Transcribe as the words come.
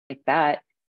that.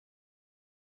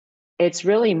 It's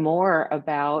really more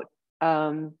about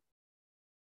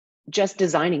just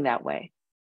designing that way,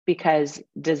 because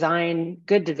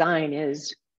good design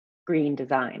is green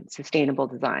design, sustainable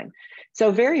design.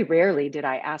 So very rarely did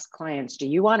I ask clients, do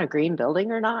you want a green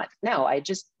building or not? No, I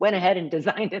just went ahead and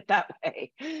designed it that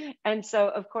way. And so,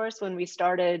 of course, when we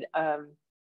started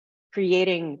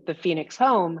creating the Phoenix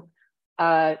home,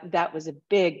 that was a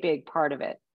big part of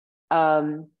it.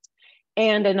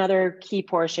 And another key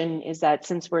portion is that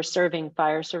since we're serving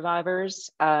fire survivors,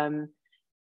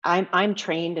 I'm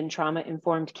trained in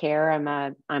trauma-informed care. I'm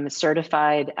a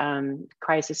certified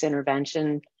crisis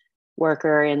intervention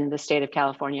worker in the state of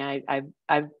California.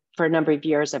 I've for a number of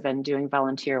years, I've been doing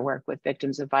volunteer work with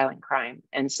victims of violent crime.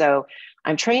 And so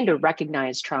I'm trained to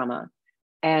recognize trauma,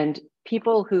 and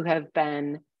people who have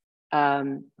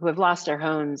lost their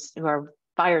homes, who are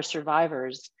fire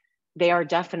survivors, they are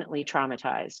definitely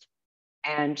traumatized.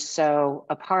 And so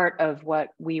a part of what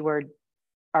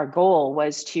our goal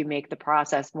was to make the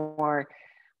process more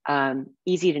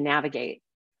easy to navigate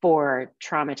for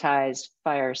traumatized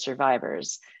fire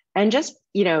survivors. And just,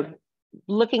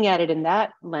 looking at it in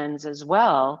that lens as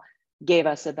well gave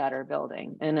us a better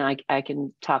building. And I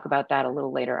can talk about that a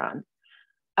little later on.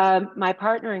 My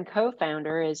partner and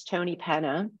co-founder is Tony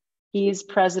Penna. He's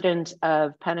president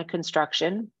of Penna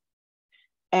Construction.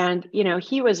 And,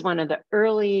 he was one of the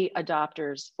early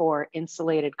adopters for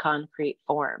insulated concrete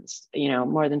forms,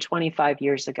 more than 25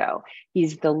 years ago.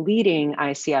 He's the leading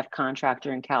ICF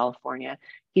contractor in California.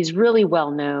 He's really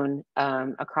well known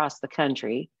across the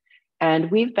country.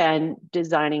 And we've been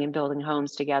designing and building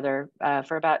homes together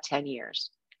for about 10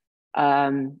 years.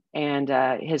 And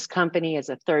his company is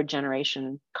a third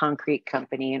generation concrete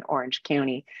company in Orange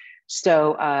County.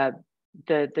 So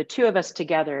the two of us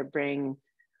together bring,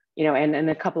 and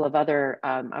a couple of other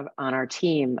on our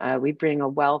team, we bring a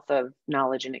wealth of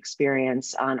knowledge and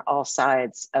experience on all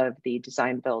sides of the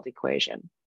design build equation.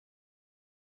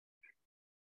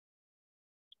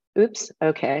 Oops,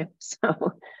 okay,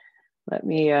 so let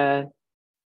me,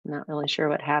 not really sure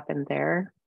what happened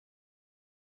there.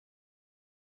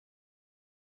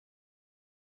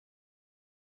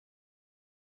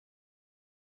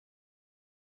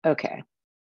 Okay,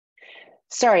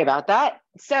 sorry about that.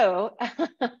 So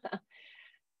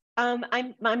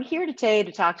I'm here today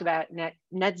to talk about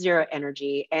net zero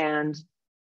energy, and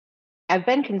I've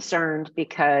been concerned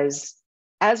because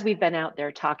as we've been out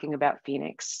there talking about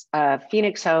Phoenix,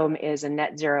 Phoenix Home is a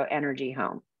net zero energy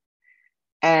home.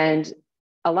 And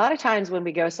a lot of times when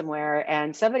we go somewhere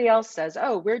and somebody else says,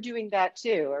 oh, we're doing that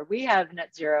too, or we have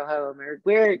net zero home, or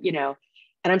we're, and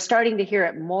I'm starting to hear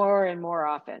it more and more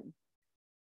often.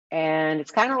 And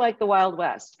it's kind of like the Wild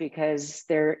West, because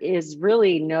there is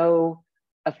really no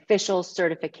official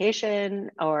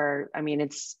certification, or, I mean,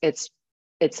 it's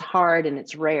hard and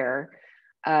it's rare.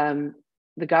 The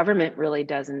government really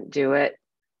doesn't do it.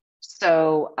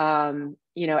 So,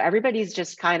 everybody's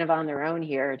just kind of on their own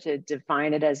here to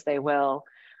define it as they will.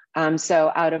 So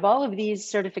out of all of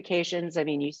these certifications, I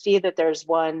mean, you see that there's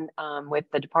one with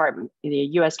the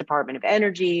US Department of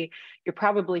Energy. You're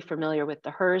probably familiar with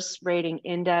the HERS rating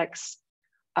index.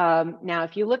 Now,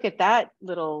 if you look at that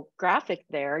little graphic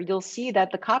there, you'll see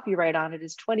that the copyright on it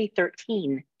is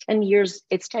 2013, 10 years,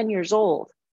 it's 10 years old.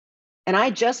 And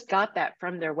I just got that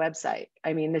from their website.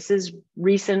 I mean, this is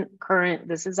recent, current,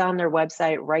 this is on their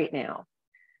website right now.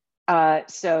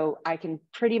 So I can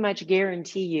pretty much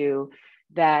guarantee you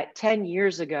that 10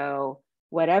 years ago,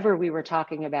 whatever we were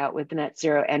talking about with net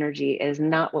zero energy is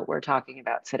not what we're talking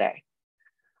about today.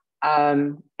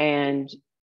 And,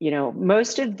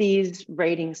 most of these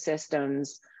rating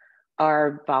systems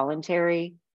are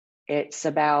voluntary. It's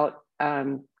about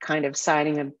kind of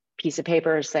signing a piece of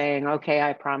paper saying, okay,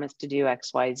 I promise to do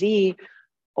X, Y, Z,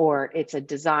 or it's a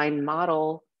design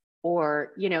model,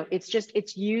 or,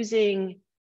 it's using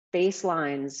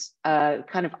baselines,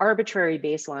 kind of arbitrary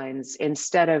baselines,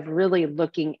 instead of really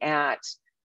looking at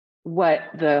what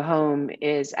the home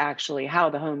is actually, how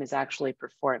the home is actually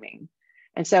performing.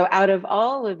 And so out of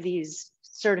all of these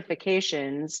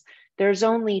certifications, there's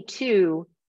only two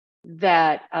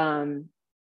that are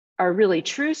really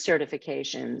true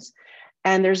certifications.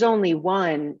 And there's only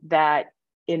one that,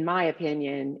 in my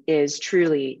opinion, is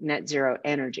truly net zero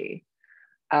energy.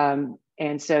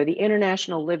 And so the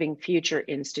International Living Future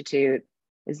Institute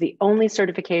is the only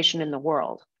certification in the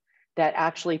world that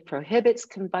actually prohibits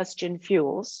combustion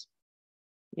fuels,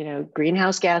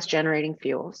 greenhouse gas generating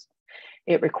fuels.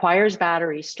 It requires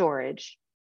battery storage.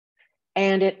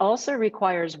 And it also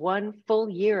requires 1 full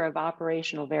year of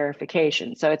operational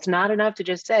verification. So it's not enough to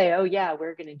just say, oh yeah,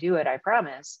 we're going to do it, I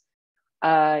promise.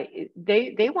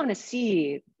 they want to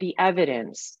see the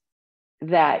evidence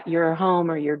that your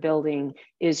home or your building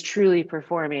is truly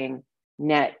performing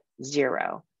net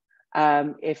zero.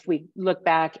 If we look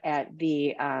back at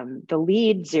the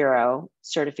LEED Zero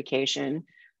certification,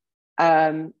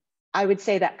 I would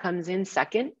say that comes in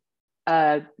second.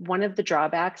 One of the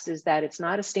drawbacks is that it's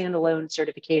not a standalone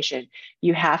certification.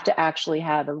 You have to actually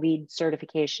have a LEED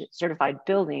certification, certified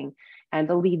building, and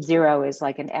the LEED Zero is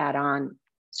like an add-on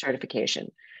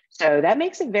certification. So that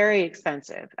makes it very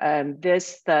expensive.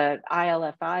 The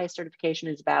ILFI certification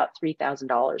is about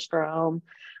 $3,000 for a home,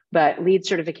 but LEED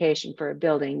certification for a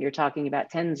building, you're talking about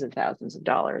tens of thousands of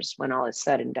dollars when all is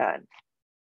said and done.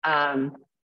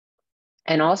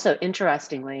 And also,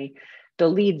 interestingly, the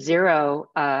LEED Zero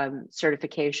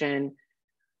certification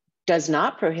does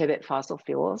not prohibit fossil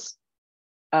fuels.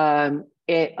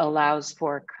 It allows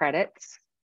for credits,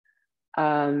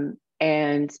 and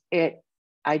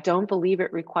I don't believe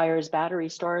it requires battery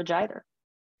storage either.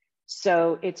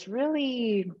 So it's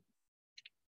really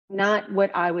not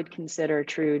what I would consider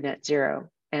true net zero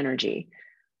energy.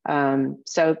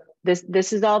 So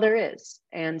this is all there is.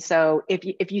 And so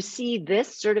if you see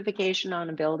this certification on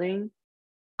a building,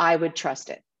 I would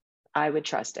trust it. I would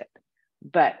trust it.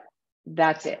 But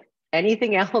that's it.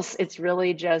 Anything else, it's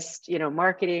really just, you know,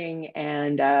 marketing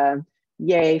and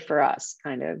yay for us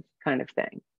kind of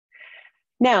thing.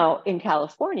 Now, in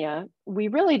California, we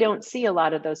really don't see a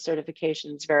lot of those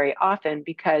certifications very often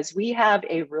because we have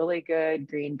a really good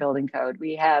green building code.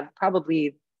 We have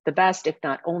probably the best, if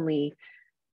not only,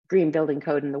 green building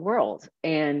code in the world.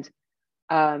 And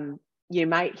you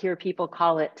might hear people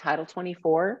call it Title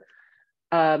 24.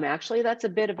 Actually, that's a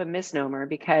bit of a misnomer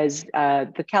because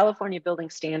the California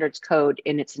Building Standards Code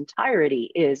in its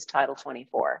entirety is Title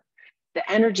 24. The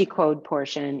energy code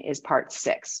portion is part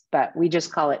 6, but we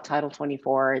just call it Title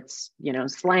 24. It's, you know,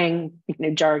 slang, you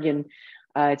know, jargon.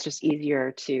 It's just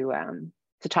easier to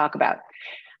talk about.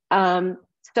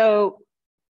 So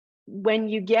when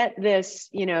you get this,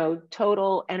 you know,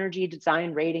 total energy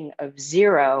design rating of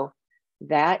 0,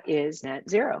 that is net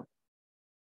zero.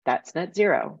 That's net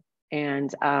zero.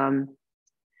 And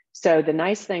so the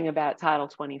nice thing about Title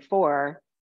 24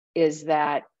 is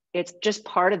that it's just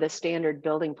part of the standard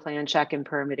building plan check and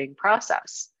permitting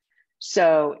process.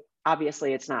 So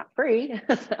obviously it's not free,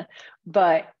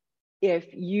 but if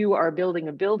you are building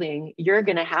a building, you're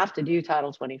going to have to do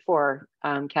Title 24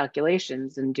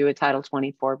 calculations and do a Title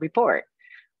 24 report.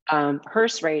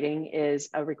 HRSA rating is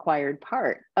a required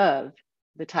part of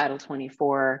the Title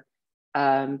 24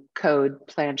 code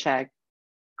plan check,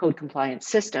 code compliance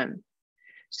system.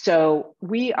 So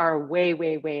we are way,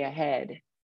 way, way ahead.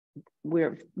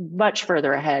 We're much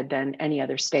further ahead than any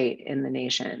other state in the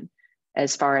nation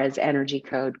as far as energy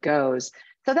code goes.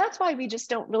 So that's why we just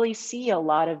don't really see a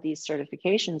lot of these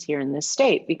certifications here in this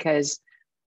state because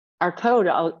our code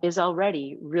is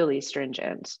already really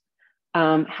stringent.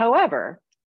 However,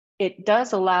 it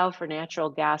does allow for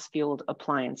natural gas fueled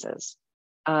appliances.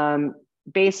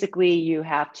 Basically, you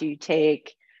have to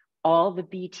take all the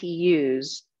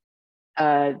BTUs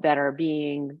that are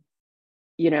being,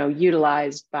 you know,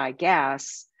 utilized by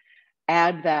gas,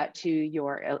 add that to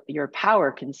your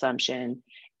power consumption,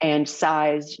 and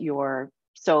size your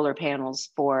solar panels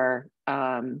for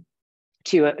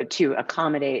to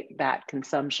accommodate that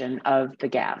consumption of the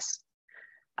gas.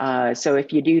 So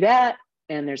if you do that,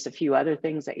 and there's a few other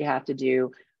things that you have to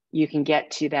do, you can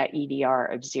get to that EDR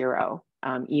of 0,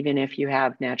 even if you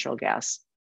have natural gas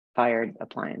fired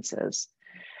appliances.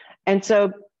 And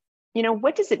so, you know,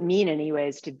 what does it mean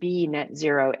anyways to be net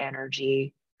zero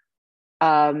energy?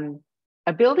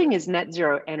 A building is net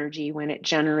zero energy when it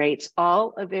generates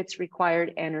all of its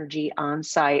required energy on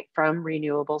site from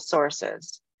renewable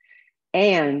sources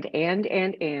and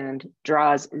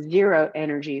draws 0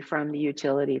 energy from the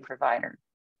utility provider.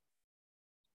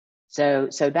 So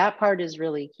that part is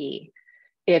really key.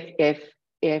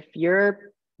 If your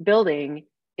building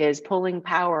is pulling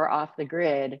power off the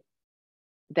grid,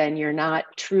 then you're not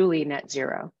truly net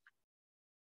zero.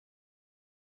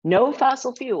 No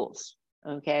fossil fuels,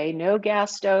 okay? No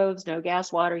gas stoves, no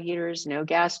gas water heaters, no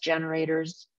gas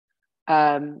generators.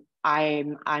 I'm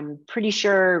pretty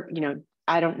sure, you know,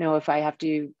 I don't know if I have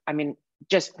to, I mean,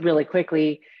 just really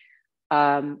quickly,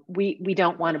 we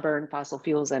don't want to burn fossil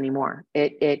fuels anymore.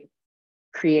 It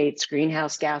creates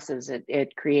greenhouse gases,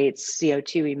 it creates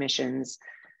CO2 emissions,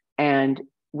 and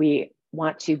we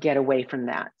want to get away from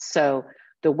that. So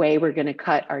the way we're going to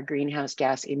cut our greenhouse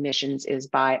gas emissions is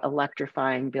by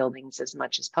electrifying buildings as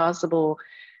much as possible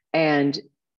and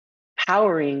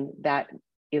powering that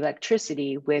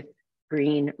electricity with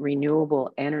green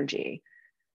renewable energy.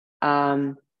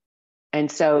 And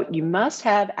so you must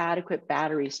have adequate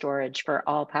battery storage for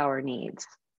all power needs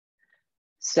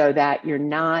so that you're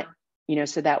not,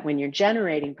 so that when you're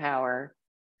generating power,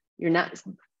 you're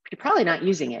probably not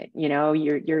using it. You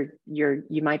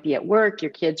might be at work,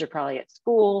 your kids are probably at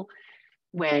school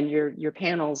when your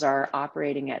panels are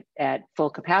operating at full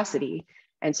capacity.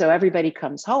 And so everybody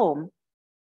comes home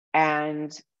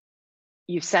and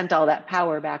you've sent all that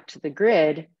power back to the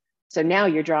grid. So now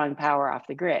you're drawing power off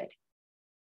the grid.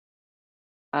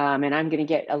 And I'm going to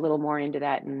get a little more into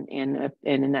that in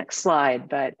the next slide.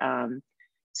 But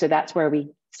so that's where we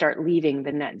start leaving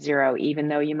the net zero, even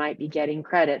though you might be getting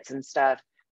credits and stuff.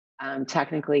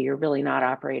 Technically, you're really not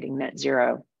operating net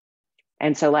zero.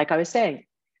 And so, like I was saying,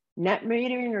 net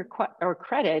metering or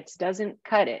credits doesn't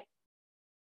cut it.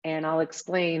 And I'll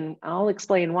explain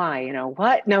why.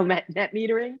 What? No net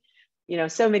metering?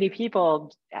 So many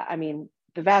people, I mean,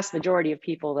 the vast majority of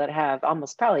people that have,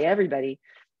 almost probably everybody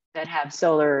that have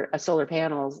solar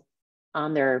panels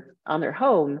on their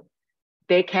home,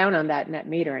 they count on that net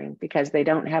metering because they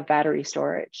don't have battery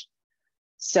storage.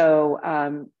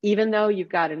 So even though you've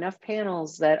got enough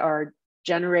panels that are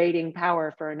generating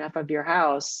power for enough of your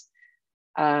house,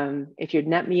 if you're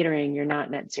net metering, you're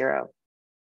not net zero.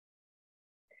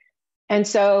 And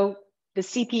so the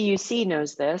CPUC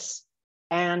knows this,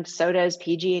 and so does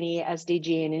PG&E,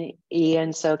 SDG&E,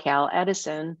 and SoCal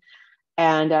Edison.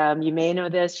 And you may know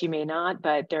this, you may not,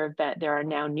 but there are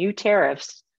now new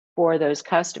tariffs for those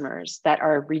customers that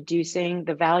are reducing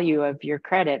the value of your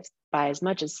credits by as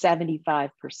much as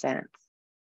 75%.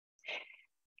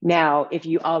 Now, if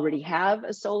you already have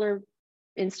a solar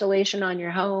installation on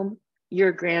your home,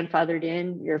 you're grandfathered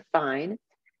in, you're fine.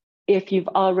 If you've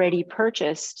already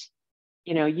purchased,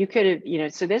 you could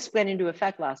have, so this went into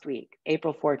effect last week,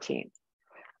 April 14th.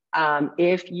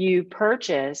 If you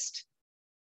purchased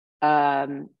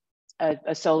a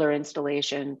solar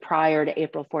installation prior to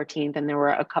April 14th, and there were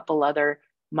a couple other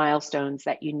milestones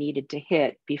that you needed to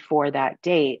hit before that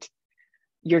date,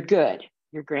 you're good.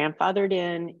 You're grandfathered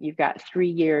in. You've got 3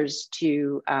 years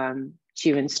to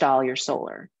install your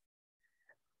solar.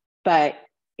 But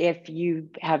if you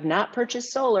have not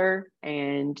purchased solar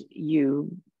and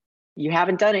you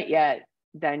haven't done it yet,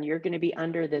 then you're going to be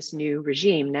under this new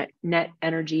regime, net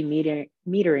energy metering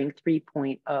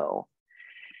 3.0.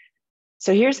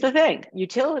 So here's the thing,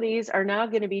 utilities are now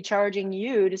going to be charging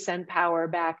you to send power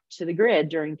back to the grid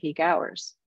during peak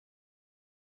hours.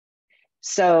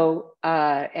 So,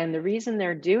 and the reason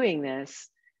they're doing this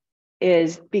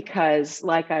is because,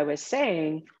 like I was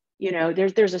saying,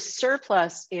 there's a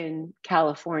surplus in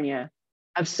California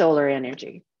of solar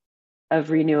energy, of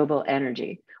renewable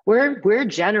energy. We're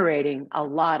generating a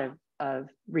lot of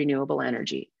renewable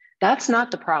energy. That's not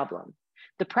the problem.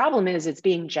 The problem is it's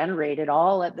being generated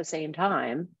all at the same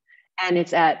time, and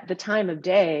it's at the time of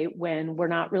day when we're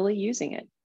not really using it.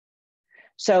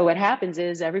 So what happens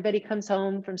is everybody comes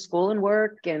home from school and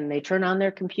work, and they turn on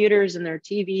their computers and their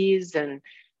TVs, and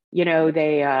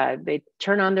they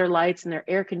turn on their lights and their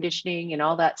air conditioning and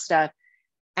all that stuff.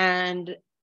 And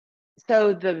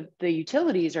so the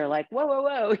utilities are like,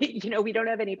 whoa, we don't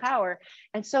have any power.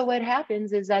 And so what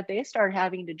happens is that they start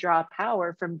having to draw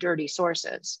power from dirty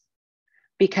sources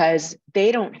because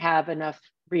they don't have enough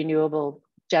renewable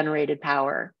generated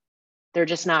power. They're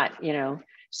just not,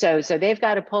 so they've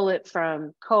got to pull it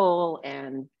from coal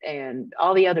and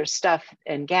all the other stuff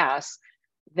and gas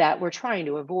that we're trying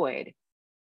to avoid.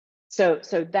 So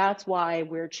that's why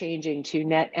we're changing to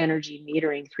net energy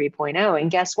metering 3.0.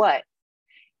 And guess what?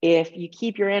 If you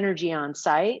keep your energy on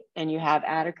site and you have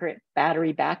adequate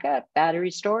battery backup,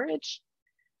 battery storage,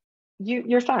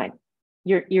 you're fine.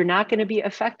 You're not going to be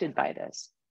affected by this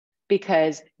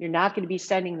because you're not going to be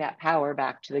sending that power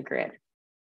back to the grid.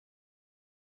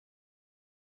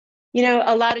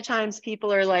 A lot of times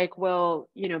people are like, well,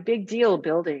 big deal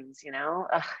buildings,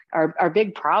 our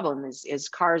big problem is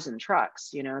cars and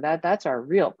trucks, that's our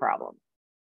real problem.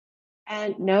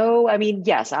 And no, I mean,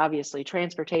 yes, obviously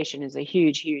transportation is a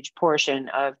huge portion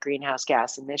of greenhouse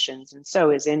gas emissions, and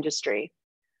so is industry.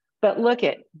 But look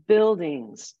at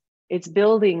buildings. It's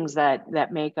buildings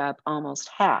that make up almost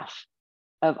half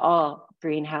of all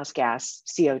greenhouse gas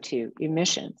CO2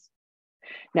 emissions.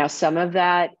 Now, some of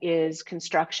that is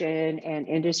construction and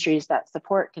industries that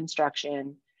support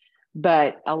construction,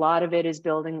 but a lot of it is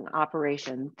building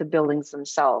operation, the buildings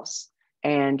themselves,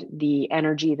 and the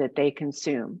energy that they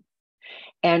consume.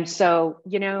 And so,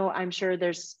 I'm sure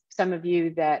there's some of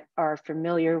you that are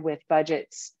familiar with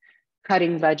budgets,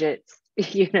 cutting budgets,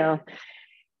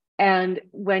 and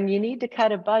when you need to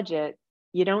cut a budget,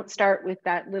 you don't start with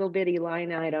that little bitty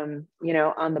line item,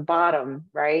 on the bottom,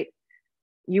 right?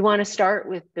 You want to start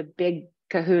with the big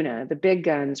kahuna, the big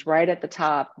guns right at the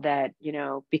top that,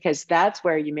 because that's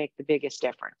where you make the biggest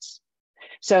difference.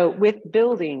 So with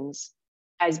buildings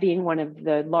as being one of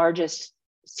the largest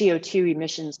CO2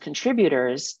 emissions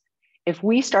contributors, if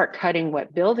we start cutting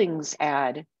what buildings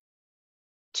add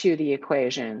to the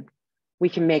equation, we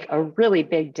can make a really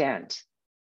big dent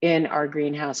in our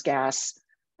greenhouse gas,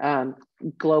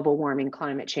 global warming,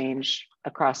 climate change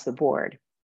across the board.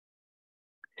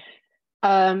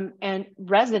 And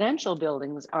residential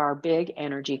buildings are big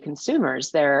energy consumers.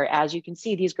 They're, as you can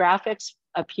see, these graphics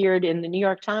appeared in the New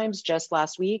York Times just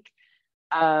last week.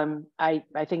 I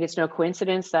think it's no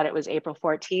coincidence that it was April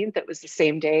 14th. It was the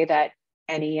same day that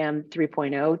NEM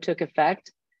 3.0 took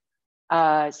effect.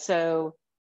 So,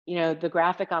 the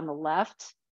graphic on the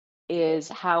left is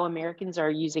how Americans are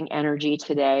using energy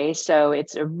today. So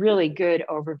it's a really good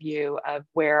overview of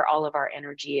where all of our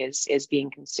energy is being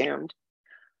consumed.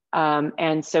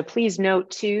 And so please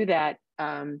note too that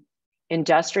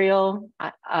industrial,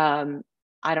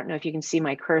 I don't know if you can see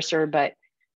my cursor, but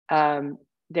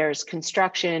there's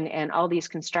construction and all these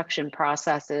construction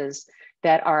processes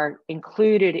that are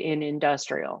included in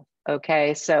industrial.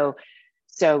 Okay, so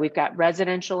we've got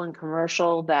residential and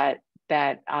commercial that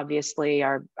obviously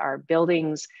are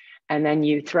buildings, and then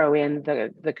you throw in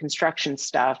the construction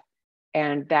stuff,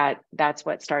 and that's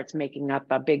what starts making up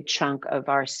a big chunk of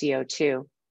our CO2.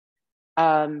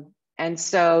 And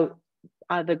so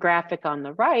the graphic on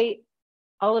the right,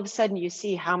 all of a sudden you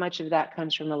see how much of that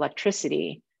comes from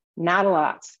electricity. Not a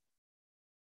lot,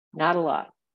 not a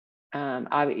lot,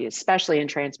 especially in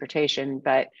transportation,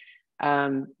 but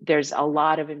there's a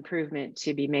lot of improvement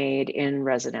to be made in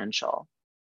residential.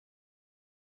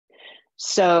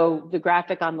 So the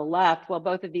graphic on the left, well,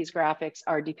 both of these graphics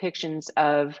are depictions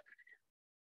of,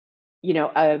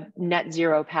 a net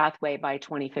zero pathway by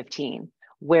 2015,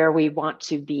 where we want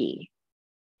to be.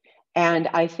 And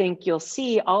I think you'll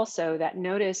see also that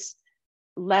notice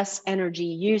less energy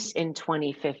use in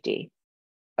 2050.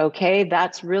 Okay,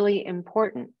 that's really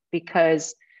important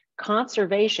because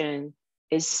conservation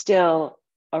is still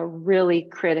a really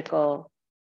critical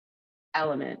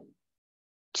element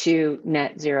to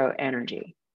net zero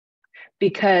energy.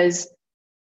 Because,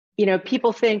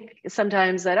 people think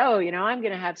sometimes that, oh, I'm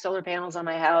going to have solar panels on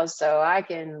my house so I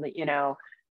can,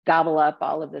 gobble up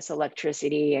all of this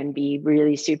electricity and be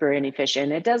really super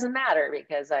inefficient. It doesn't matter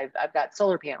because I've got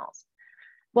solar panels.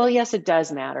 Well, yes, it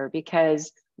does matter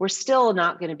because we're still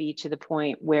not going to be to the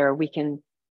point where we can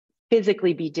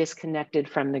physically be disconnected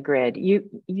from the grid. You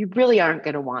really aren't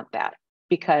going to want that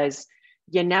because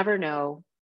you never know.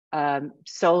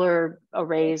 Solar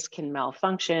arrays can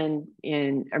malfunction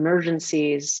in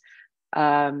emergencies,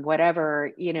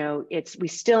 whatever, we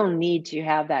still need to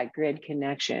have that grid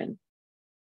connection.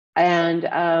 And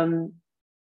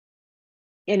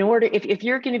in order, if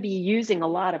you're going to be using a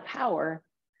lot of power,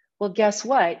 well, guess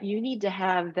what? You need to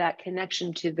have that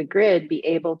connection to the grid be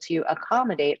able to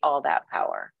accommodate all that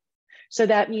power. So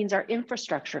that means our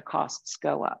infrastructure costs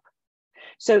go up.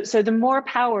 So the more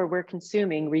power we're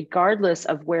consuming, regardless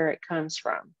of where it comes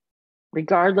from,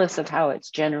 regardless of how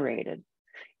it's generated,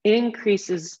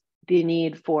 increases the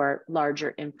need for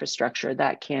larger infrastructure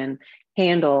that can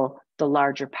handle the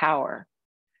larger power.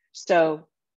 So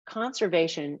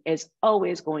conservation is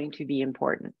always going to be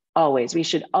important, always. We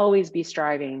should always be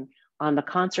striving on the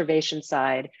conservation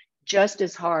side just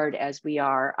as hard as we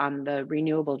are on the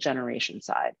renewable generation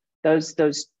side. Those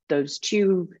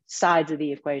two sides of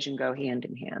the equation go hand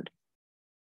in hand.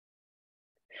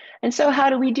 And so how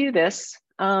do we do this?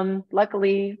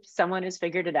 Luckily, someone has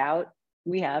figured it out.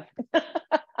 We have.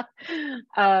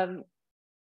 Net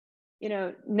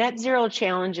zero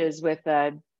challenges with,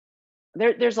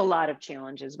 there's a lot of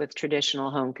challenges with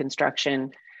traditional home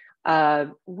construction.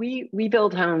 We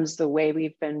build homes the way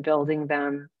we've been building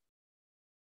them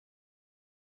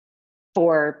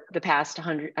for the past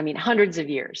hundreds of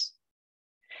years.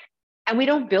 And we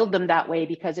don't build them that way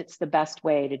because it's the best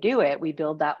way to do it. We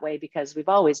build that way because we've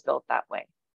always built that way.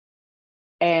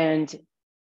 And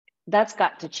that's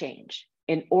got to change.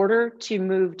 In order to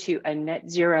move to a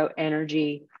net zero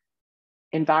energy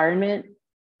environment,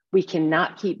 we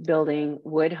cannot keep building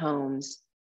wood homes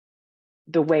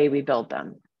the way we build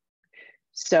them.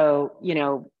 So,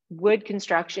 wood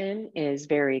construction is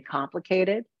very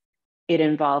complicated. It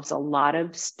involves a lot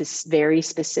of very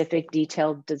specific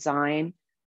detailed design.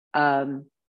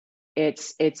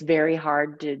 It's very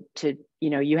hard to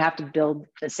you have to build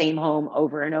the same home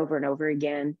over and over and over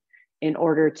again in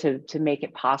order to make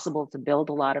it possible to build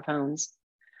a lot of homes.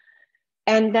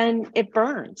 And then it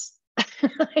burns.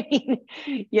 And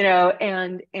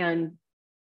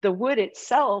the wood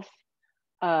itself,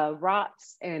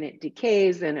 rots and it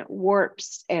decays and it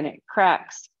warps and it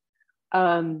cracks.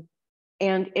 And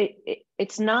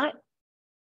it's not,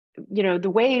 you know, the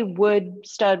way wood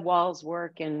stud walls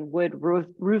work and wood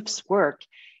roofs work,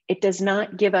 it does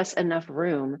not give us enough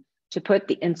room to put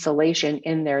the insulation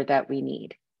in there that we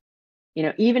need. You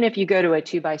know, even if you go to a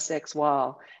 2x6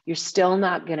 wall, you're still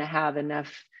not going to have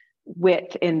enough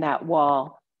width in that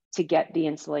wall to get the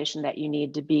insulation that you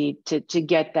need to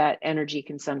get that energy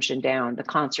consumption down, the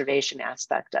conservation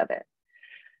aspect of it.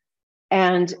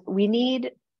 And we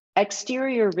need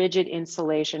exterior rigid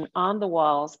insulation on the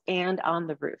walls and on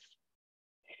the roof.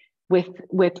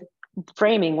 With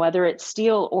framing, whether it's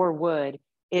steel or wood,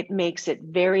 it makes it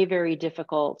very, very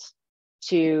difficult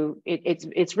to,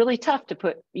 it's really tough to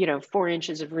put, you know, 4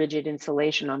 inches of rigid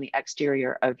insulation on the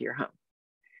exterior of your home,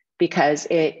 because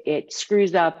it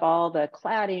screws up all the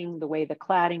cladding, the way the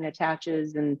cladding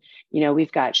attaches. And, you know,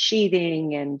 we've got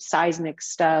sheathing and seismic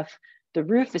stuff. The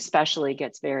roof especially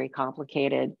gets very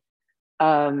complicated.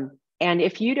 And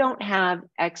if you don't have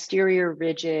exterior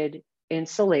rigid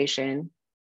insulation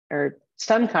or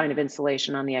some kind of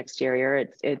insulation on the exterior,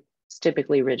 it's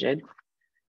typically rigid,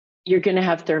 you're going to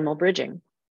have thermal bridging.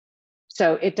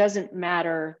 So it doesn't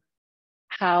matter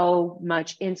how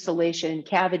much insulation,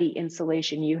 cavity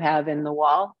insulation you have in the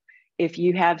wall. If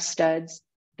you have studs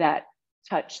that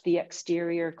touch the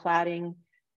exterior cladding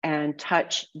and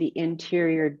touch the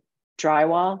interior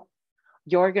drywall,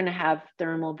 you're going to have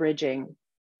thermal bridging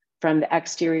from the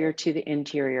exterior to the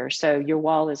interior. So your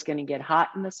wall is going to get hot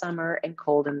in the summer and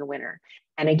cold in the winter.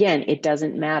 And again, it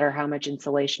doesn't matter how much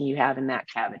insulation you have in that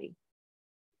cavity.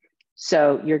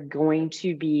 So you're going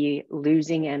to be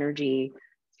losing energy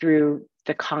through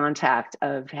the contact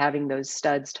of having those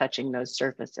studs touching those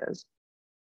surfaces.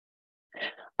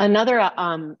 Another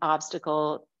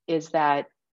obstacle is that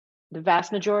the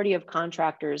vast majority of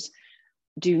contractors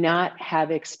do not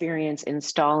have experience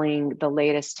installing the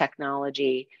latest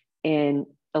technology in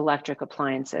electric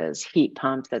appliances, heat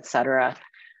pumps, et cetera.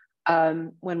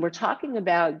 When we're talking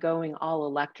about going all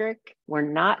electric, we're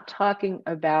not talking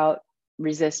about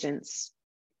resistance,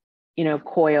 you know,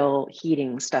 coil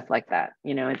heating, stuff like that.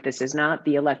 You know, this is not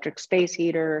the electric space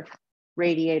heater,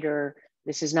 radiator.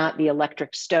 This is not the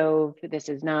electric stove. This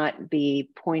is not the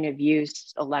point of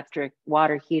use electric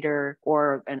water heater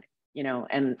or a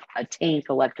tank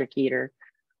electric heater.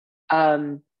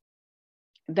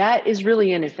 That is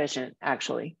really inefficient,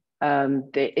 actually.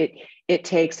 It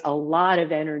takes a lot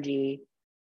of energy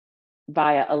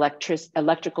via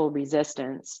electrical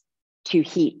resistance to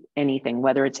heat anything,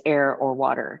 whether it's air or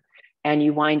water. And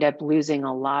you wind up losing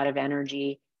a lot of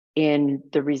energy in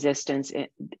the resistance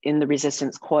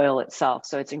coil itself.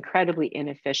 So it's incredibly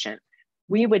inefficient.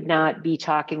 We would not be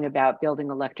talking about building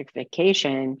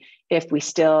electrification if we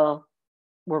still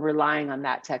were relying on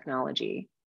that technology.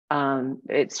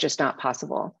 It's just not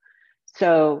possible.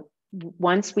 So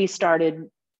once we started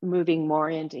moving more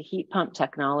into heat pump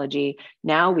technology,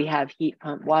 now we have heat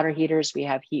pump water heaters, we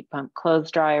have heat pump clothes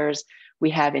dryers,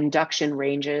 we have induction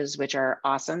ranges, which are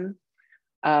awesome.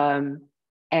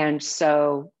 And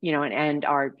so, you know, and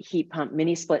our heat pump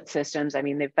mini split systems, I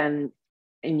mean, they've been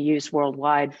in use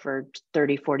worldwide for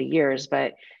 30, 40 years,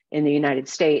 but in the United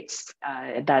States,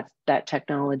 that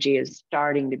technology is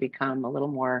starting to become a little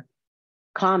more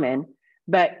common,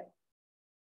 but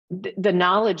the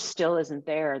knowledge still isn't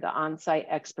there, the on-site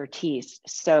expertise.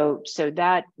 So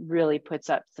that really puts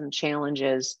up some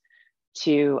challenges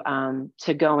to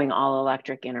going all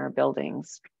electric in our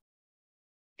buildings.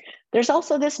 There's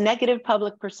also this negative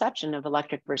public perception of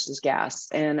electric versus gas.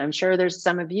 And I'm sure there's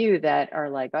some of you that are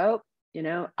like, oh, you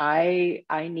know, I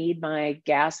need my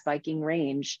gas Viking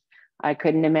range. I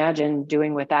couldn't imagine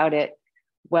doing without it.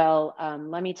 Well,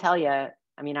 let me tell you,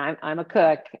 I mean, I'm a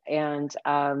cook, and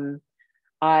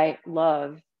I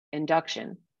love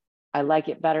induction. I like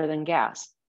it better than gas.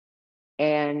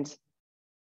 And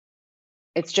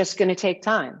it's just going to take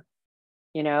time.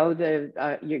 You know,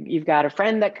 you've got a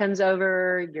friend that comes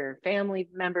over, your family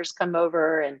members come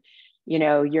over, and, you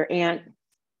know, your aunt,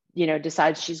 you know,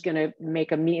 decides she's going to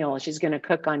make a meal. She's going to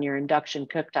cook on your induction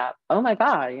cooktop. Oh my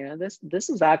God, you know, this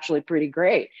is actually pretty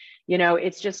great. You know,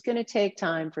 it's just going to take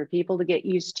time for people to get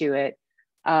used to it.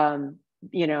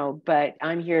 You know, but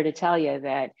I'm here to tell you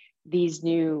that these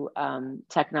new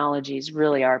technologies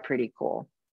really are pretty cool.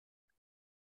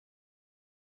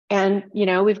 And, you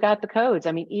know, we've got the codes.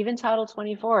 I mean, even Title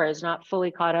 24 is not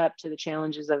fully caught up to the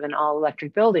challenges of an all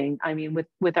electric building. I mean,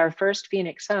 with our first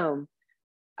Phoenix home,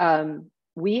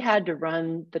 we had to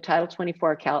run the Title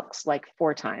 24 calcs like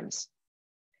 4 times.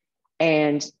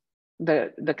 And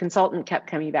the consultant kept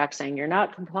coming back saying, you're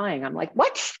not complying. I'm like,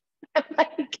 what? I'm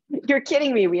like, You're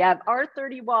kidding me. We have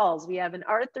R30 walls. We have an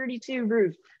R32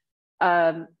 roof.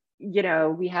 You know,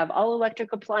 we have all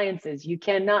electric appliances. You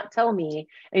cannot tell me,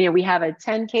 you know, we have a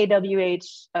 10 kWh,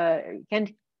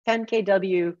 10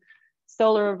 kW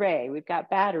solar array. We've got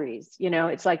batteries. You know,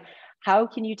 it's like, how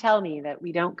can you tell me that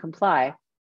we don't comply?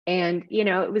 And, you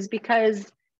know, it was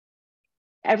because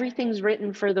everything's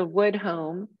written for the wood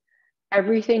home.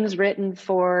 Everything's written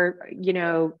for, you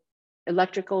know,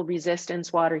 electrical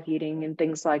resistance, water heating, and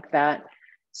things like that.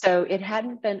 So it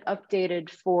hadn't been updated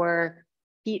for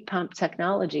heat pump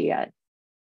technology yet.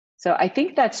 So I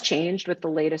think that's changed with the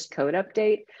latest code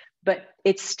update, but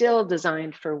it's still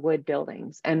designed for wood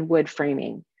buildings and wood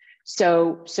framing.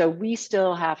 So we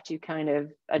still have to kind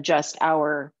of adjust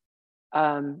our,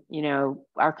 you know,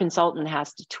 our consultant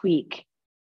has to tweak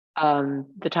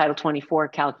the Title 24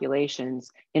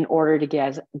 calculations in order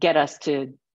to get us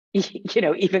to, you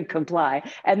know, even comply.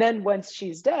 And then once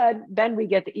she's done, then we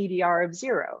get the EDR of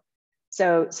 0.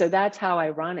 So that's how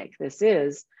ironic this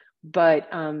is. But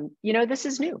you know, this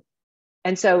is new,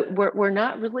 and so we're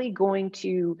not really going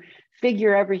to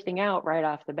figure everything out right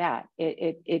off the bat.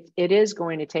 It is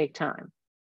going to take time.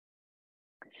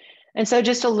 And so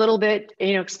just a little bit,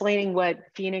 you know, explaining what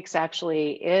Phoenix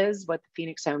actually is, what the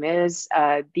Phoenix Home is.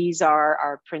 These are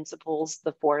our principles,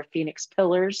 the 4 Phoenix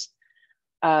pillars: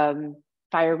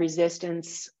 fire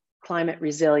resistance, climate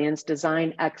resilience,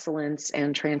 design excellence,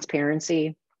 and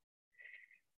transparency.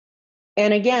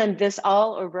 And again, this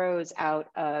all arose out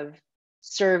of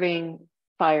serving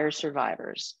fire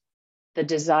survivors, the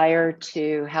desire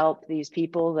to help these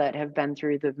people that have been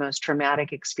through the most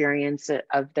traumatic experience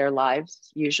of their lives,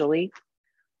 usually.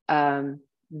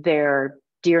 They're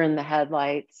deer in the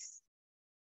headlights.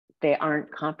 They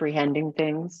aren't comprehending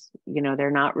things. You know, they're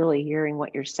not really hearing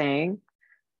what you're saying.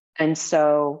 And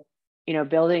so, you know,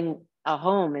 building a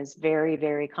home is very,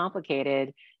 very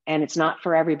complicated, and it's not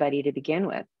for everybody to begin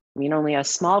with. I mean, only a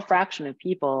small fraction of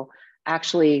people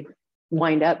actually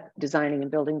wind up designing and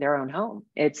building their own home.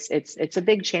 It's a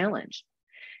big challenge.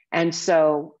 And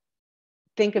so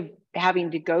think of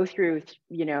having to go through,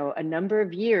 you know, a number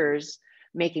of years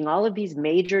making all of these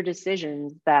major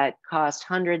decisions that cost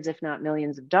hundreds, if not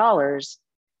millions of dollars,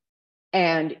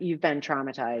 and you've been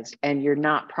traumatized and you're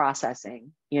not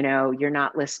processing, you know, you're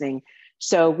not listening.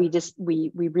 So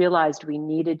we realized we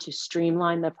needed to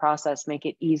streamline the process, make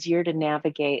it easier to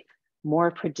navigate, more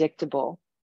predictable,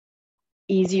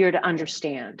 easier to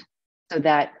understand, so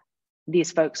that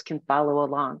these folks can follow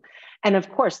along. And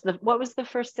of course, what was the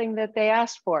first thing that they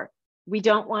asked for? We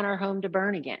don't want our home to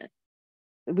burn again.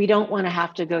 We don't want to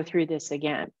have to go through this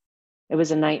again. It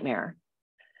was a nightmare.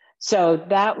 So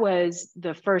that was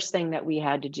the first thing that we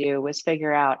had to do, was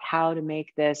figure out how to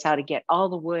make this, how to get all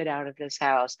the wood out of this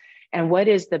house, and what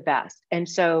is the best. And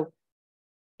so,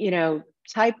 you know,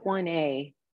 type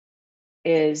 1A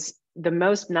is the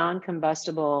most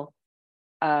non-combustible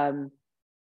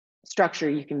structure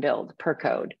you can build per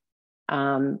code.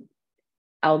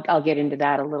 I'll get into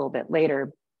that a little bit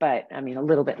later, but I mean, a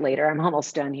little bit later, I'm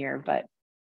almost done here, but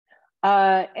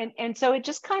and so it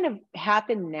just kind of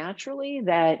happened naturally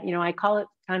that, you know, I call it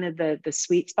kind of the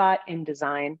sweet spot in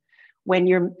design. When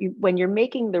you're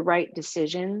making the right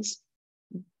decisions,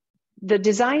 the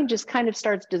design just kind of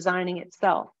starts designing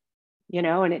itself, you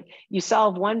know, and you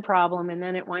solve one problem and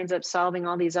then it winds up solving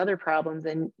all these other problems,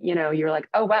 and, you know, you're like,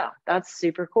 oh wow, that's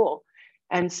super cool.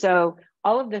 And so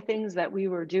all of the things that we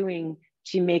were doing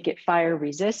to make it fire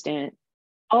resistant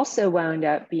also wound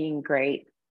up being great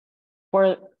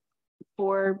for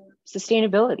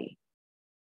sustainability.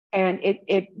 And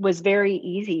it was very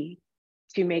easy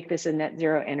to make this a net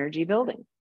zero energy building,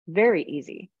 very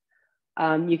easy.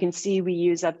 You can see we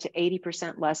use up to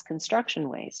 80% less construction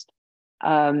waste.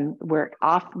 We're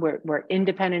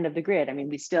independent of the grid. I mean,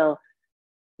 we still,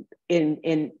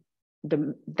 in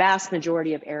the vast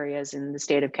majority of areas in the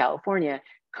state of California,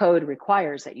 code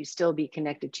requires that you still be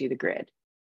connected to the grid.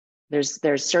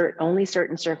 There's only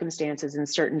certain circumstances in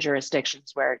certain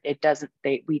jurisdictions where it doesn't,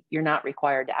 you're not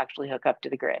required to actually hook up to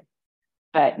the grid.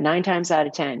 But 9 times out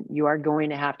of 10, you are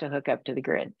going to have to hook up to the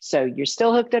grid. So you're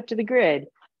still hooked up to the grid,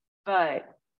 but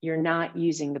you're not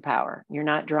using the power. You're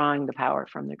not drawing the power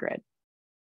from the grid.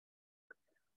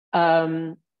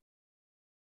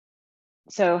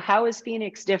 So how is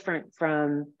Phoenix different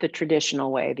from the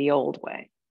traditional way, the old way?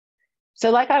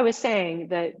 So like I was saying,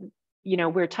 that, you know,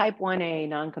 we're type 1A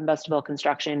non-combustible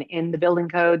construction. In the building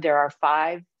code, there are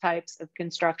 5 types of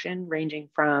construction, ranging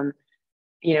from,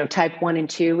 you know, type 1 and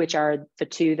 2, which are the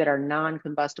 2 that are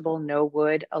non-combustible, no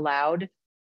wood allowed,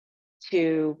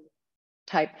 to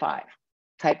type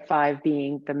 5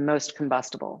 being the most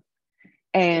combustible.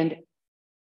 And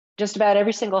just about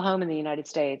every single home in the United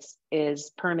States is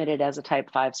permitted as a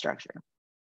type 5 structure.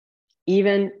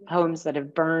 Even homes that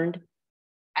have burned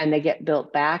and they get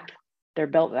built back, they're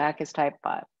built back as type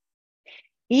 5.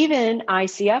 Even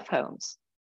ICF homes,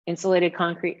 insulated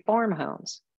concrete form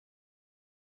homes,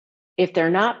 if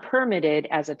they're not permitted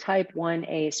as a type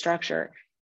 1A structure,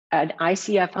 an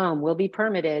ICF home will be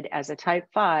permitted as a type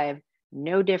 5,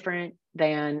 no different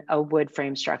than a wood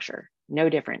frame structure, no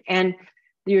different. And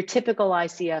your typical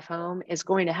ICF home is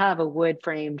going to have a wood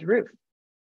framed roof.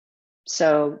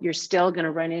 So you're still going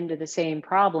to run into the same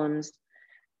problems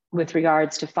with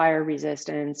regards to fire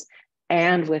resistance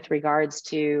and with regards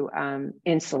to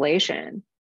insulation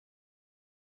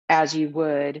as you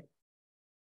would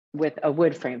with a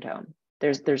wood framed home.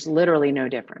 There's literally no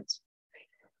difference.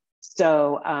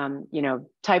 So, you know,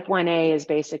 type 1A is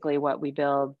basically what we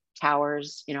build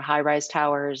towers, you know, high-rise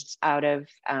towers out of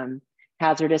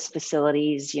hazardous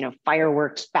facilities, you know,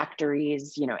 fireworks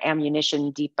factories, you know,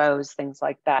 ammunition depots, things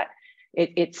like that.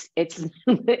 It's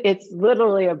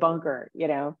literally a bunker, you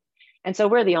know. And so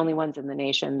we're the only ones in the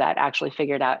nation that actually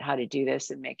figured out how to do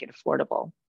this and make it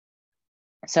affordable.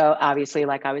 So obviously,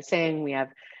 like I was saying, we have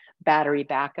battery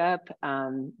backup,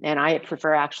 and I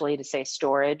prefer actually to say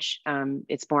storage.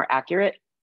 It's more accurate.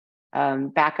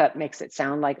 Backup makes it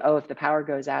sound like, oh, if the power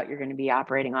goes out, you're going to be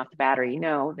operating off the battery.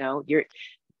 No,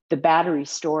 the battery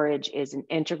storage is an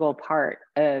integral part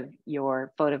of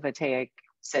your photovoltaic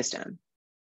system.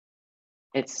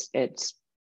 It's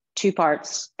two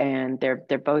parts, and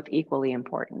they're both equally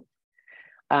important.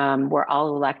 We're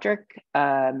all electric,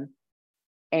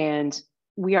 and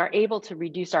we are able to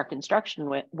reduce our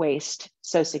construction waste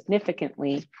so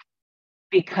significantly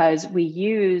because we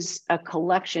use a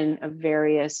collection of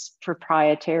various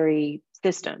proprietary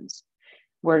systems.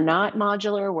 We're not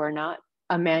modular, we're not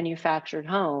a manufactured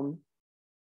home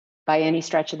by any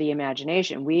stretch of the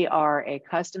imagination. We are a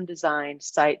custom designed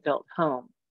site-built home.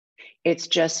 It's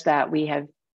just that we have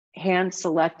hand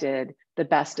selected the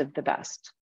best of the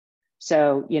best.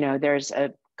 So, you know, there's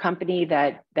a company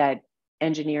that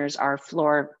engineers our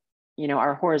floor, you know,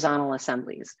 our horizontal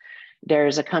assemblies.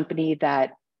 There's a company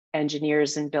that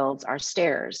engineers and builds our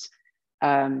stairs.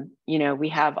 You know, we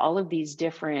have all of these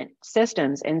different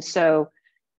systems. And so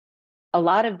a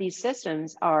lot of these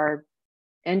systems are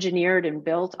engineered and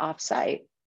built off-site.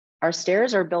 Our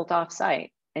stairs are built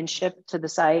off-site and shipped to the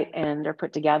site, and they're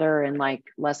put together in like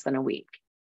less than a week.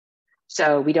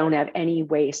 So we don't have any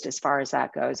waste as far as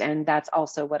that goes. And that's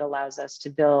also what allows us to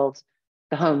build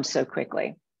the homes so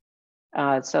quickly.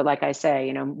 So like I say,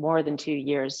 you know, more than 2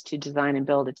 years to design and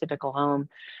build a typical home.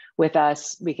 With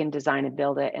us, we can design and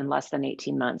build it in less than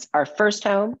 18 months. Our first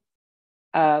home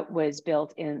was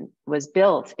built in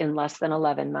less than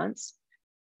 11 months.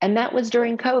 And that was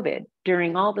during COVID,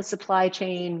 during all the supply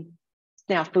chain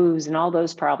snafus and all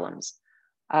those problems.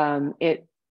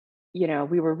 You know,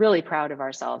 we were really proud of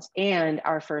ourselves, and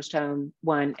our first home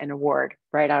won an award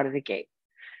right out of the gate.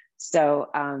 So,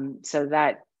 so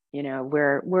that, you know,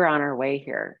 we're on our way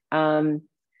here.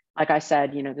 Like I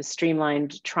said, you know, the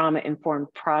streamlined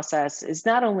trauma-informed process is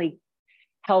not only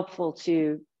helpful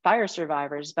to fire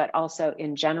survivors, but also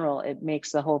in general, it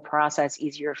makes the whole process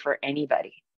easier for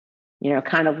anybody. You know,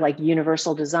 kind of like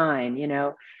universal design. You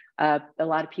know, a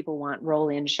lot of people want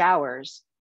roll-in showers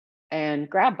and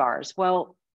grab bars.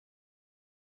 Well,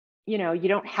 you know, you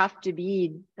don't have to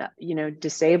be, you know,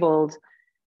 disabled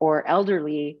or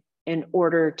elderly in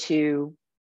order to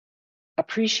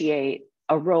appreciate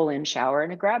a roll-in shower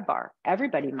and a grab bar.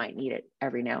 Everybody might need it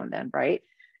every now and then, right?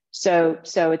 So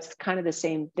it's kind of the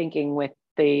same thinking with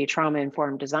the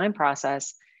trauma-informed design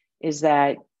process, is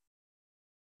that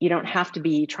you don't have to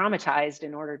be traumatized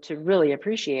in order to really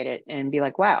appreciate it and be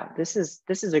like, wow, this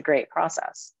is a great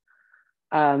process.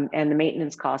 And the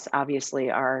maintenance costs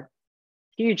obviously are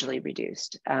hugely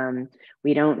reduced.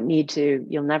 We don't need to,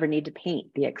 you'll never need to paint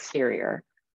the exterior.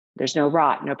 There's no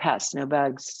rot, no pests, no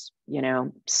bugs, you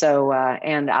know. So,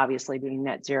 and obviously being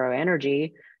net zero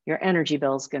energy, your energy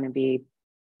bill is going to be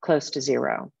close to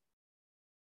zero.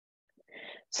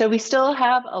 So we still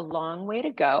have a long way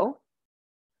to go,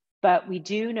 but we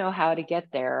do know how to get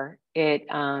there. It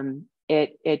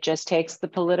just takes the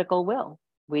political will.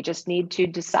 We just need to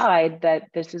decide that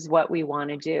this is what we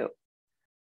want to do.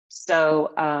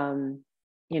 So,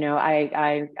 you know,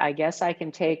 I guess I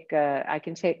can take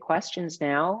questions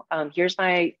now. Here's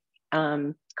my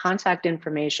contact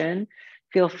information.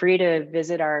 Feel free to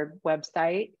visit our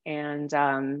website, and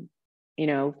you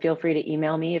know, feel free to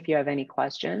email me if you have any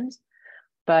questions.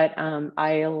 But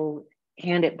I'll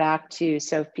hand it back to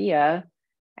Sophia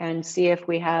and see if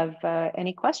we have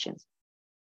any questions.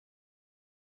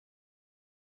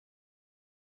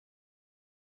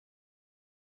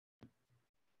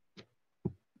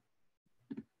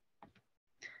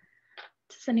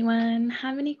 Does anyone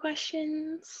have any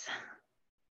questions?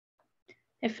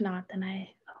 If not, then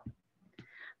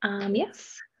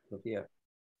yes. Yeah.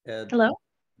 Hello.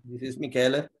 This is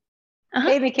Michele.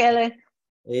 Hey, Michele.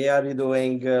 Hey, how are you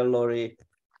doing, Laurie?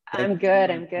 I'm good.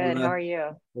 How are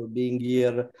you? For being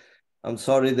here. I'm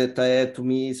sorry that I had to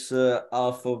miss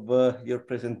half of your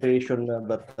presentation,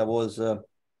 but I was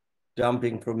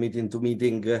jumping from meeting to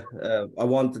meeting. I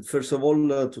wanted, first of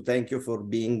all, to thank you for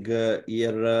being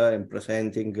here and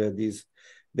presenting this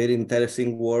very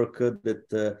interesting work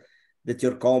that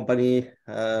your company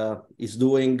is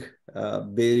doing,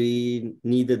 very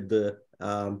needed.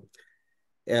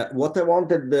 What I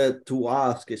wanted to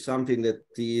ask is something that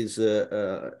is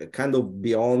kind of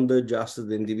beyond just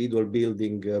the individual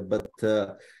building, but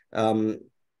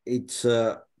it's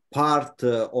part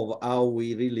of how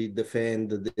we really defend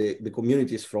the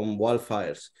communities from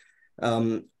wildfires.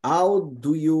 How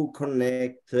do you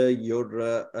connect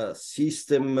your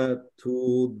system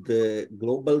to the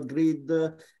global grid?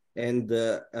 And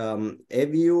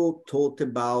have you thought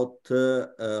about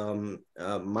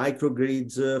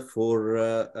microgrids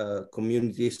for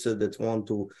communities that want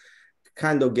to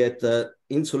kind of get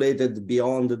insulated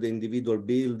beyond the individual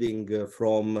building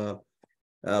from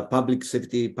public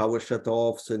safety power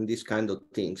shutoffs and these kind of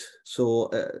things? So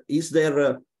is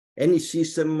there any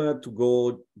system to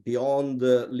go beyond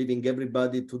leaving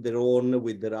everybody to their own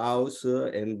with their house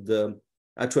and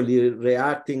actually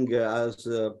reacting as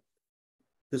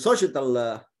the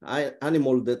societal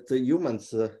animal that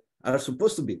humans are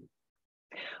supposed to be?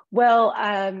 Well,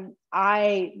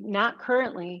 I not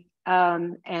currently,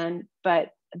 but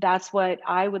that's what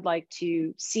I would like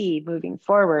to see moving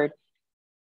forward.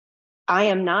 I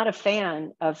am not a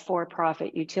fan of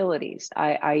for-profit utilities.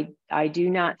 I do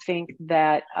not think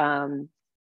that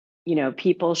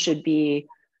people should be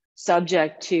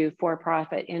subject to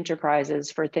for-profit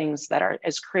enterprises for things that are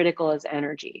as critical as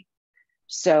energy.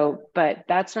 So, but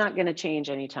that's not going to change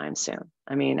anytime soon.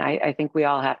 I mean, I think we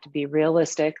all have to be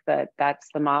realistic that that's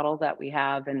the model that we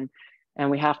have, and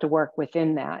we have to work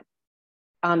within that.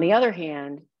 On the other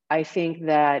hand, I think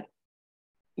that,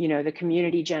 the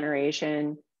community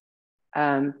generation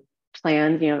plan,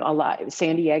 a lot,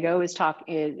 San Diego is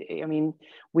talking, I mean,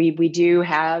 we do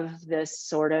have this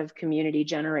sort of community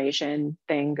generation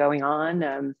thing going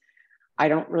on. I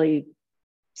don't really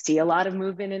see a lot of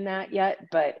movement in that yet,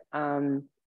 but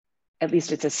at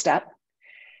least it's a step.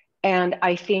 And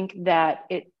I think that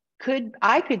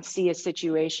I could see a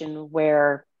situation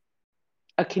where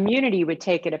a community would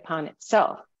take it upon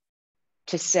itself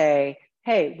to say,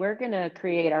 hey, we're going to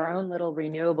create our own little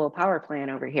renewable power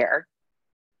plant over here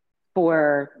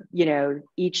for,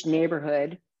 each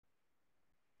neighborhood.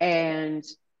 And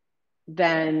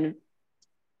then,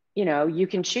 you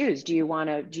can choose, do you want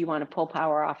to pull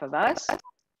power off of us,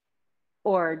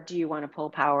 or do you want to pull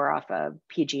power off of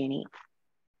PG&E?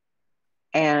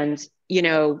 And,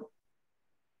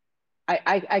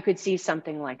 I could see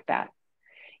something like that.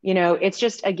 It's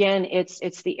just, again,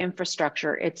 it's the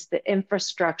infrastructure. It's the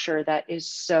infrastructure that is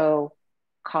so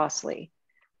costly.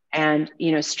 And,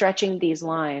 stretching these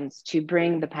lines to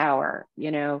bring the power,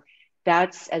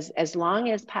 that's as long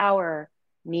as power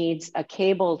needs a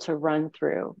cable to run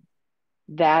through,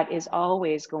 that is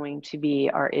always going to be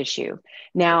our issue.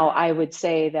 Now, I would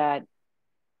say that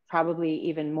probably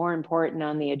even more important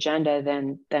on the agenda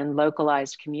than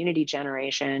localized community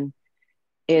generation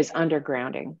is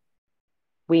undergrounding.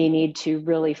 We need to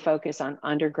really focus on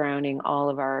undergrounding all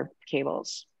of our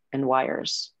cables and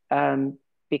wires,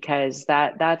 because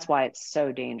that's why it's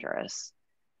so dangerous.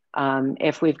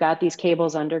 If we've got these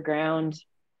cables underground,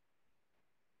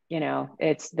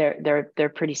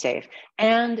 they're pretty safe,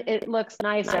 and it looks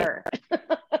nicer.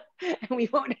 And we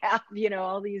won't have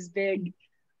all these big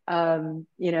power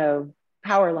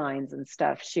lines and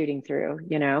stuff shooting through.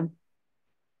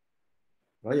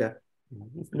 Oh yeah.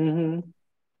 Mm-hmm.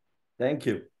 Thank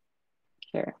you.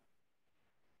 Sure.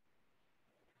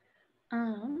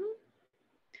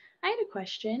 I had a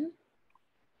question,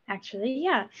 actually.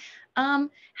 Yeah.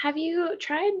 Have you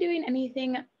tried doing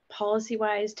anything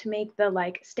policy-wise to make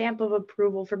the stamp of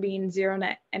approval for being zero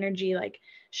net energy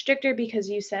stricter? Because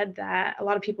you said that a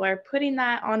lot of people are putting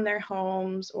that on their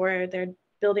homes or their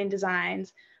building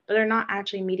designs, but they're not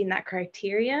actually meeting that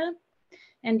criteria.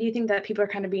 And do you think that people are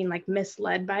kind of being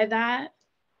misled by that?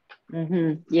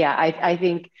 Mm-hmm. Yeah, I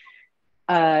think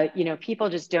people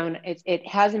just don't, it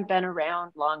hasn't been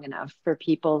around long enough for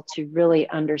people to really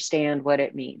understand what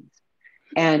it means.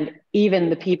 And even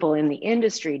the people in the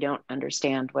industry don't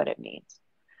understand what it means.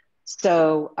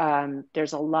 So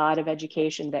there's a lot of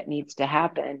education that needs to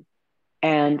happen.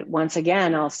 And once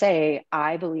again, I'll say,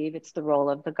 I believe it's the role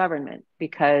of the government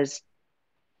because,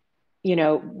 you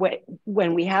know,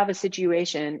 when we have a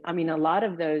situation, I mean, a lot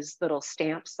of those little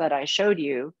stamps that I showed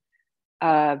you,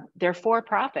 they're for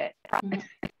profit.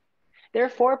 They're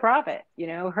for profit. You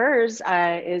know, hers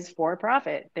is for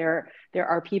profit. There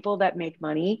are people that make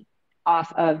money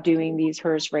off of doing these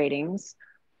hers ratings.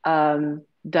 The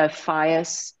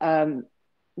FIAS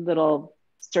little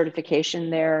certification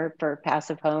there for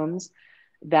passive homes,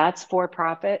 that's for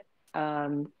profit.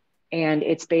 And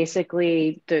it's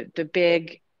basically the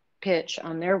big pitch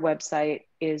on their website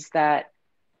is that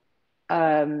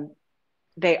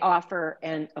they offer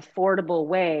an affordable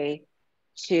way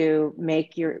to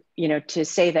make your, you know, to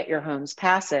say that your home's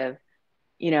passive,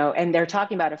 you know, and they're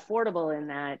talking about affordable in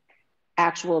that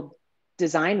actual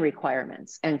design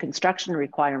requirements and construction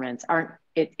requirements aren't,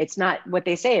 it's not, what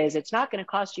they say is it's not going to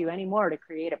cost you any more to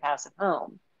create a passive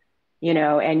home, you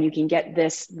know, and you can get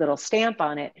this little stamp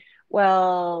on it.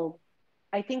 Well,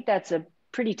 I think that's a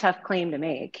pretty tough claim to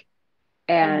make.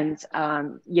 And,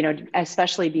 you know,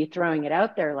 especially be throwing it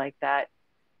out there like that.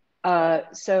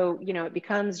 So, you know, it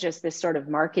becomes just this sort of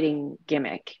marketing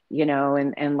gimmick, you know,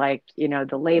 and like, you know,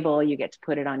 the label, you get to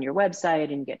put it on your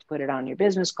website and you get to put it on your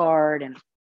business card.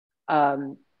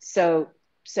 And so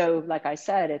like I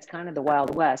said, it's kind of the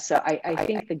Wild West. So I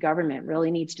think the government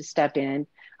really needs to step in.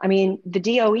 I mean, the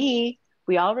DOE,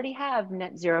 we already have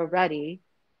net zero ready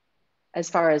as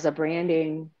far as a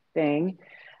branding thing.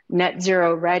 Net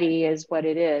zero ready is what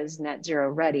it is, net zero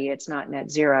ready. It's not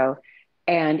net zero.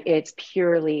 And it's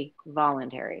purely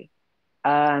voluntary.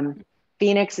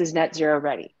 Phoenix is net zero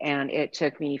ready. And it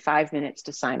took me 5 minutes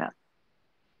to sign up.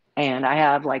 And I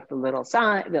have like the little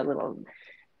sign, the little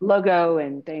logo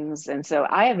and things. And so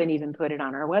I haven't even put it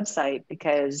on our website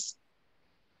because,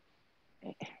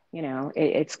 you know,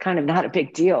 it's kind of not a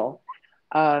big deal.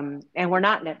 And we're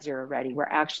not net zero ready. We're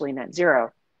actually net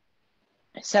zero.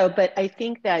 So, but I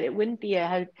think that it wouldn't be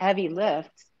a heavy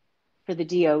lift for the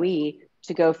DOE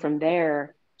to go from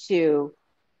there to,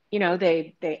 you know,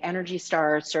 they Energy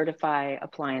Star certify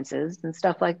appliances and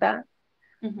stuff like that.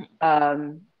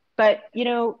 But, you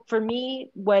know, for me,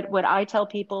 what I tell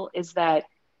people is that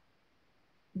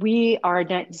we are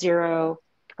net zero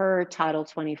per Title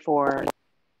 24,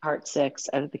 Part 6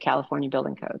 of the California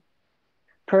Building Code.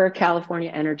 Per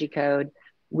California Energy Code,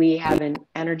 we have an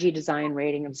energy design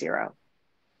rating of 0.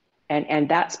 And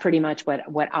that's pretty much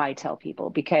what I tell people,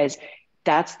 because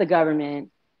that's the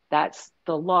government, that's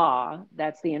the law,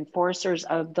 that's the enforcers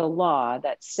of the law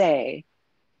that say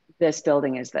this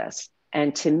building is this.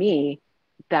 And to me,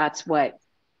 that's what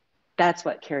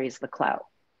carries the clout.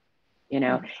 You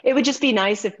know, it would just be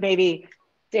nice if maybe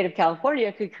state of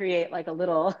California could create like a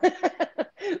little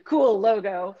cool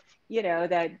logo, you know,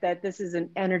 that this is an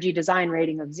energy design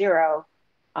rating of 0.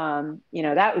 You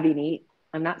know, that would be neat.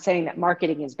 I'm not saying that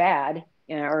marketing is bad,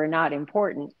 you know, or not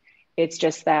important. It's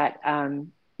just that,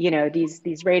 you know,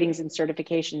 these ratings and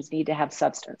certifications need to have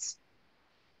substance.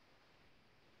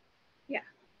 Yeah.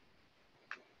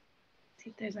 Let's see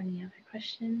if there's any other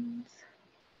questions.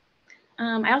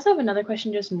 I also have another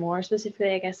question, just more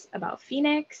specifically, I guess, about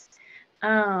Phoenix.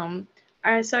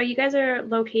 So you guys are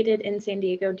located in San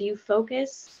Diego. Do you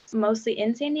focus mostly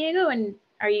in San Diego, and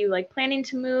are you like planning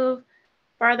to move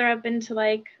farther up into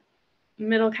like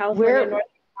Middle California, Northern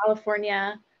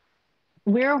California?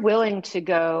 We're willing to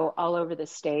go all over the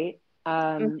state.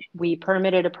 We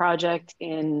permitted a project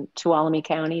in Tuolumne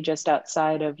County, just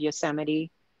outside of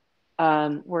Yosemite.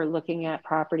 We're looking at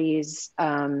properties,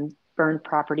 burned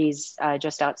properties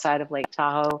just outside of Lake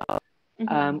Tahoe.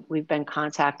 We've been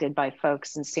contacted by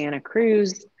folks in Santa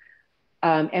Cruz.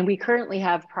 And we currently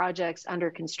have projects under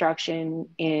construction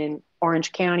in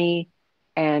Orange County,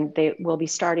 and they will be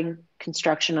starting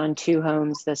construction on 2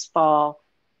 homes this fall,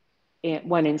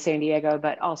 one in San Diego,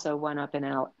 but also one up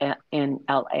in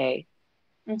LA.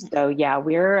 So yeah,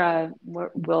 we're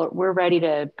ready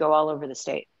to go all over the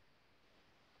state.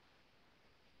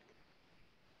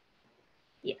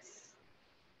 Yes.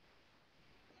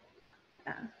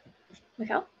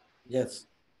 Mikhail? Yes.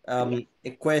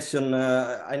 A question.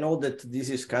 I know that this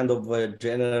is kind of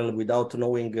general, without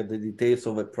knowing the details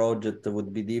of a project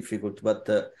would be difficult,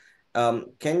 but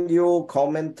can you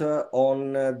comment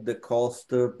on the cost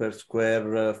per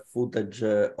square footage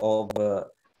of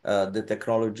the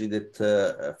technology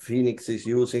that Phoenix is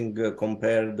using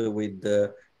compared with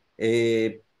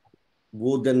a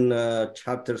wooden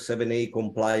Chapter 7A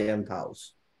compliant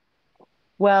house?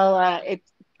 Well,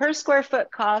 per square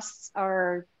foot costs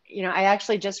are, you know, I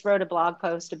actually just wrote a blog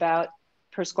post about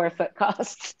per square foot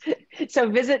costs.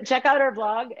 So check out our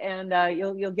blog, and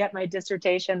you'll get my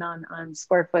dissertation on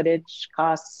square footage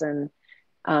costs and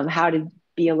how to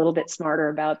be a little bit smarter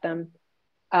about them.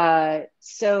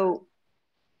 So,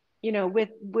 you know,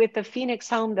 with the Phoenix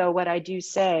home, though, what I do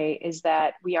say is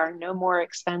that we are no more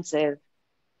expensive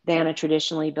than a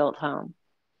traditionally built home.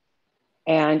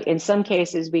 And in some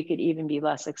cases, we could even be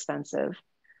less expensive,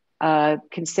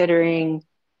 considering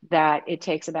that it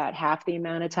takes about half the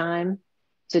amount of time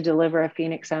to deliver a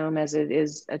Phoenix home as it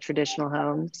is a traditional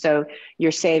home. So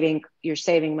you're saving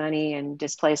money and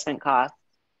displacement costs.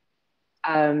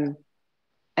 And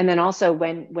then also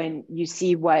when you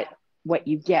see what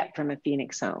you get from a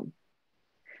Phoenix home.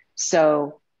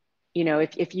 So, you know,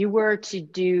 if you were to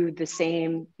do the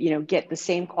same, you know, get the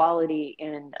same quality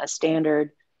in a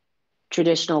standard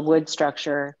traditional wood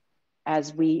structure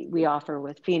as we offer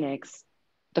with Phoenix,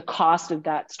 the cost of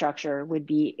that structure would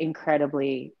be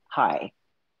incredibly high.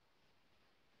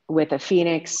 With a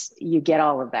Phoenix, you get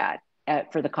all of that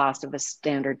for the cost of a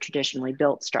standard traditionally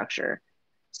built structure.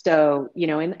 So, you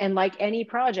know, and like any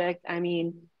project, I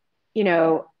mean, you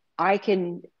know, I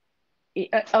can,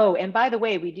 oh, and by the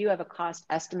way, we do have a cost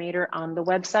estimator on the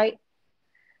website.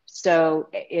 So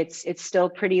it's still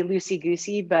pretty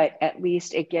loosey-goosey, but at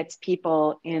least it gets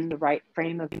people in the right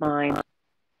frame of mind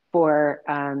for,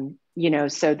 you know,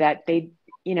 so that they,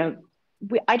 you know,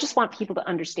 I just want people to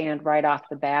understand right off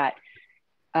the bat,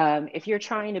 if you're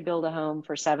trying to build a home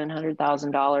for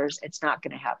 $700,000, it's not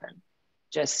going to happen.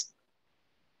 Just,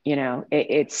 you know,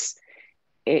 it's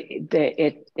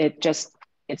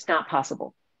not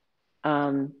possible.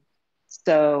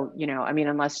 So, you know, I mean,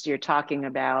 unless you're talking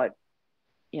about,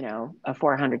 you know, a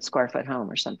 400 square foot home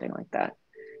or something like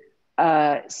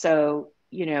that. So,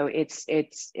 you know, it's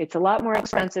a lot more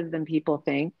expensive than people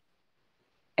think.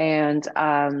 And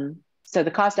so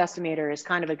the cost estimator is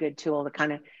kind of a good tool to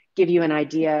kind of give you an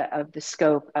idea of the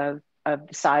scope of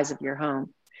the size of your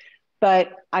home.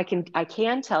 But I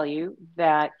can tell you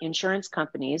that insurance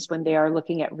companies, when they are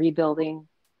looking at rebuilding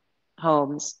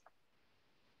homes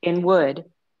in wood,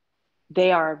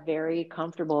 they are very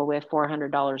comfortable with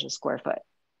 $400 a square foot.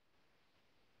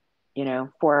 You know,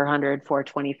 400,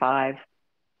 425.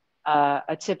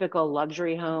 A typical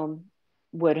luxury home,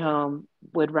 wood home,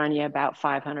 would run you about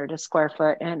 500 a square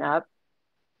foot and up.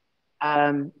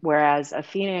 Whereas a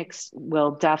Phoenix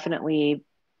will definitely,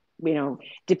 you know,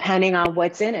 depending on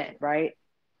what's in it, right?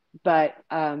 But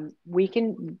we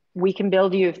can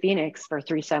build you a Phoenix for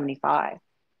 375,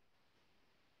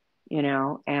 you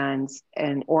know, and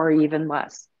or even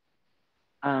less.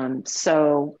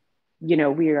 So, you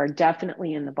know, we are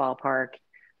definitely in the ballpark.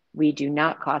 We do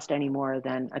not cost any more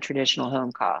than a traditional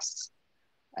home costs.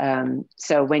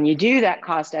 So when you do that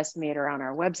cost estimator on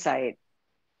our website,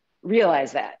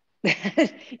 realize that,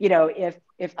 you know,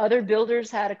 if other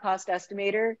builders had a cost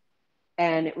estimator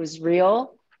and it was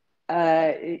real,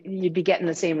 you'd be getting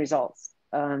the same results.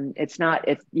 It's not,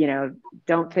 you know,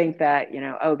 don't think that, you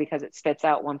know, oh, because it spits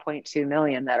out 1.2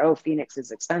 million that, oh, Phoenix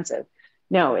is expensive.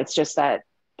 No, it's just that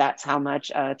that's how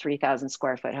much a 3,000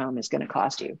 square foot home is going to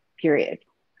cost you, period.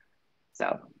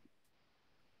 So.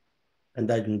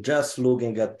 And I'm just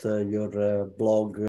looking at your blog